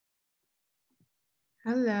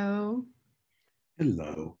Hello.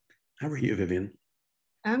 Hello. How are you, Vivian?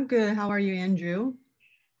 I'm good. How are you, Andrew?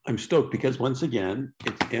 I'm stoked because once again,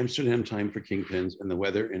 it's Amsterdam time for kingpins, and the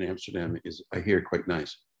weather in Amsterdam is, I hear, quite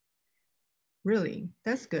nice. Really?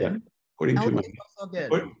 That's Yeah. good. According LA to my is also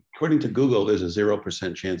good. according to Google, there's a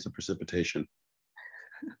 0% chance of precipitation.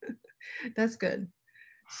 That's good.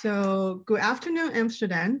 So, good afternoon,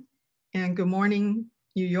 Amsterdam, and good morning,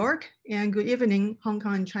 New York, and good evening, Hong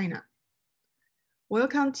Kong and China.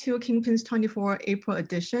 Welcome to Kingpins 24 April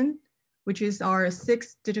edition, which is our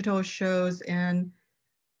sixth digital shows. And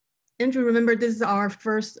Andrew, remember, this is our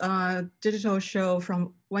first digital show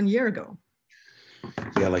from 1 year ago.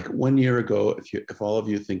 Yeah, like 1 year ago, if all of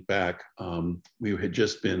you think back, we had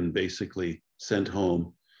just been basically sent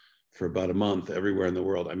home for about a month everywhere in the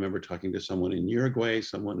world. I remember talking to someone in Uruguay,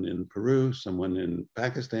 someone in Peru, someone in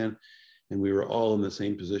Pakistan, and we were all in the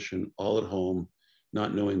same position, all at home,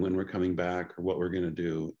 not knowing when we're coming back or what we're going to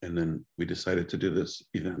do. And then we decided to do this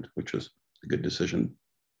event, which was a good decision.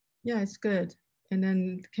 Yeah, it's good. And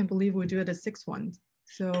then can't believe we do it a sixth one.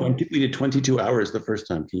 So We did 22 hours the first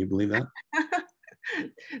time. Can you believe that?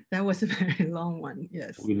 that was a very long one.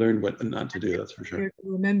 Yes. We learned what not to do, that's for I sure.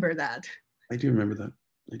 remember that. I do remember that.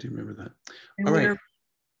 I do remember that. And All right.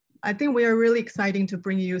 I think we are really exciting to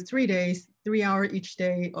bring you 3 days, 3 hours each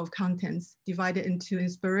day of contents divided into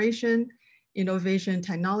inspiration, innovation,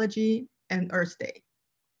 technology, and Earth Day.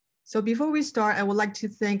 So before we start, I would like to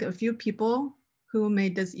thank a few people who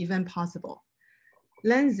made this event possible.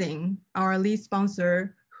 Lensing, our lead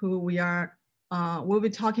sponsor, who we'll be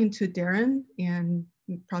talking to Daren and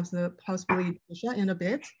possibly Tisha in a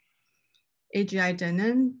bit. AGI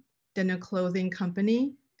Denim Clothing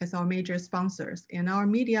Company as our major sponsors, and our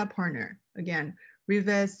media partner, again,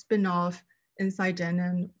 Rivet, Spinoff, Inside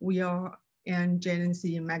Denim, We Are, and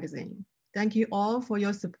JNC Magazine. Thank you all for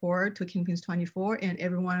your support to Kingpins 24 and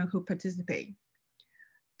everyone who participate.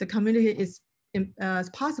 The community is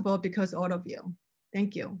possible because all of you.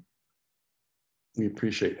 Thank you. We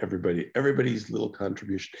appreciate everybody's little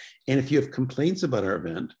contribution. And if you have complaints about our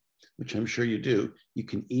event, which I'm sure you do, you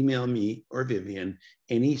can email me or Vivian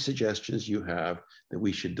any suggestions you have that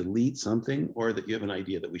we should delete something or that you have an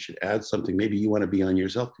idea that we should add something. Maybe you want to be on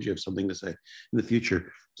yourself because you have something to say in the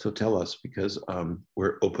future. So tell us because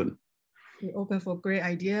we're open. We're open for great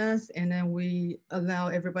ideas, and then we allow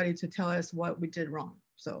everybody to tell us what we did wrong.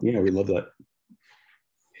 So yeah, we love that.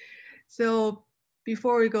 So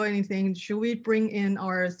before we go anything, should we bring in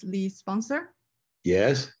our lead sponsor?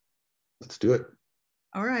 Yes, let's do it.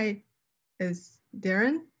 All right. Is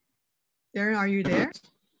Daren? Daren, are you there?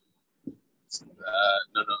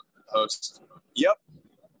 No, host. Yep.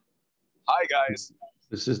 Hi, guys.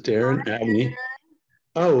 This is Daren Abney.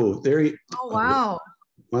 Oh, there he. Oh, wow.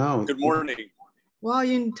 Wow. Good morning. Wow,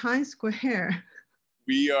 you're in Times Square.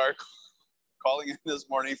 We are calling in this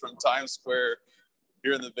morning from Times Square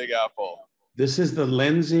here in the Big Apple. This is the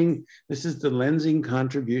lensing. This is the lensing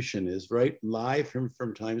contribution. Is right live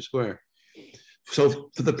from Times Square. So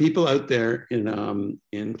for the people out there in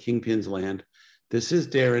Kingpin's land, this is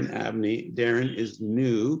Daren Abney. Daren is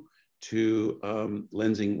new to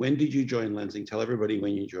lensing. When did you join lensing? Tell everybody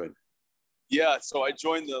when you joined. Yeah, so I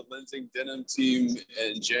joined the Lensing Denim team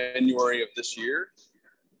in January of this year.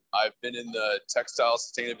 I've been in the textile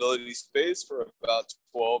sustainability space for about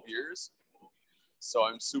 12 years. So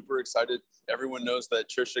I'm super excited. Everyone knows that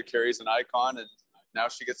Trisha carries an icon, and now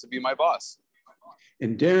she gets to be my boss.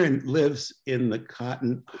 And Daren lives in the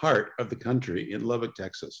cotton heart of the country in Lubbock,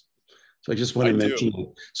 Texas. So I just want to mention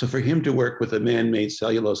that. So for him to work with a man-made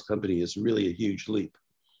cellulose company is really a huge leap.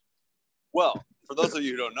 Well, for those of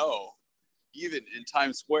you who don't know, even in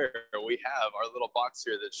Times Square, we have our little box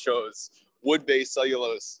here that shows wood-based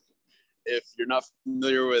cellulose. If you're not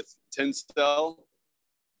familiar with TENCEL,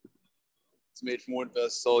 it's made from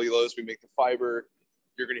wood-based cellulose. We make the fiber.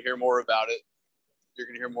 You're going to hear more about it. You're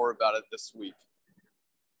going to hear more about it this week.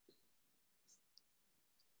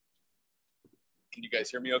 Can you guys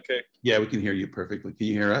hear me okay? Yeah, we can hear you perfectly. Can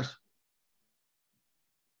you hear us?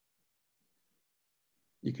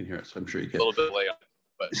 You can hear us. I'm sure you can. A little bit late,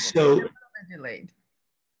 but delayed.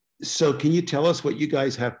 So can you tell us what you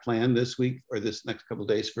guys have planned this week or this next couple of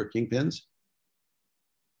days for Kingpins?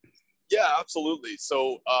 Yeah, absolutely.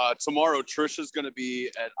 So tomorrow, Trisha's going to be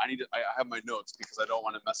at, I have my notes because I don't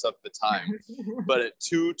want to mess up the time, but at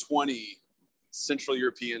 2:20 Central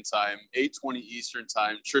European time, 8:20 Eastern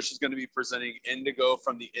time, Trisha's going to be presenting Indigo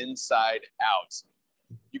from the Inside Out.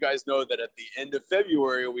 You guys know that at the end of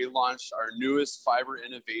February, we launched our newest fiber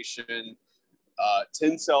innovation,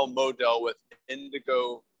 TENCEL model with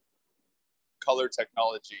Indigo color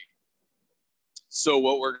technology. So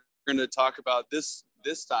what we're going to talk about this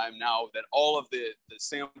time now that all of the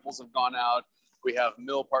samples have gone out. We have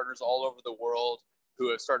mill partners all over the world who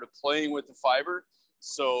have started playing with the fiber.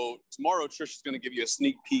 So tomorrow, Trish is going to give you a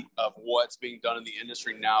sneak peek of what's being done in the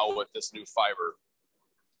industry now with this new fiber.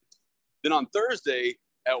 Then on Thursday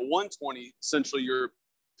at 1:20 Central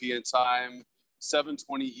European time,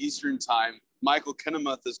 7:20 Eastern time, Michael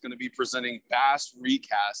Kennemuth is going to be presenting Bass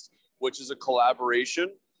Recast, which is a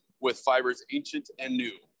collaboration with fibers ancient and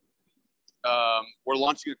new. We're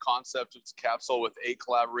launching a concept of capsule with 8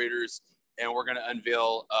 collaborators, and we're going to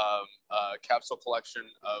unveil a capsule collection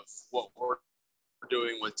of what we're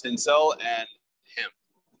doing with TENCEL and hemp.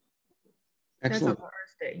 Excellent. That's on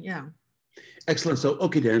Thursday, yeah. Excellent. So,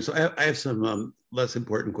 okay, Daren, so I have some less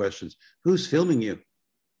important questions. Who's filming you?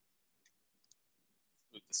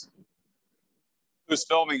 Who's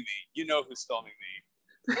filming me? You know who's filming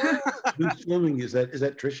me. Who's filming you? Is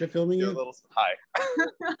that Trisha filming you? A little hi.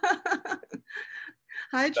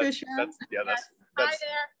 Hi, Trisha. That's Hi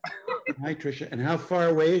there. Hi, Trisha. And how far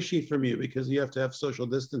away is she from you? Because you have to have social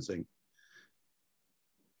distancing.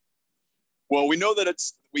 Well, we know that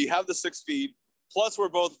we have the 6 feet, plus we're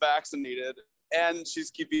both vaccinated, and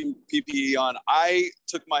she's keeping PPE on. I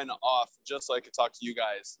took mine off just so I could talk to you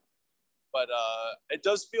guys. But it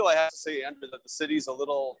does feel, I have to say, Andrew, that the city's a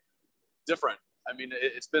little different. I mean,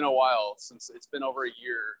 it's been a while it's been over a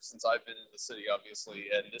year since I've been in the city, obviously.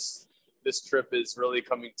 And this trip is really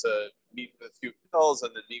coming to meet with a few pills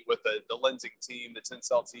and then meet with the lensing team, the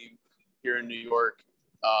TENCEL team here in New York.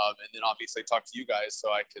 And then obviously talk to you guys so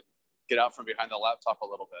I could get out from behind the laptop a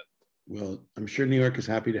little bit. Well, I'm sure New York is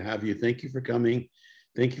happy to have you. Thank you for coming.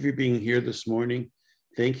 Thank you for being here this morning.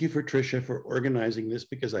 Thank you for Trisha for organizing this,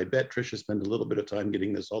 because I bet Trisha spent a little bit of time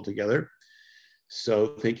getting this all together.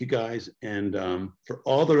 So thank you guys. And for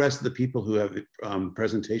all the rest of the people who have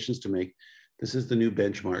presentations to make, this is the new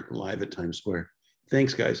benchmark live at Times Square.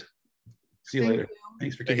 Thanks, guys. See you later.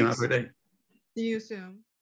 Thanks for kicking off our day. See you soon.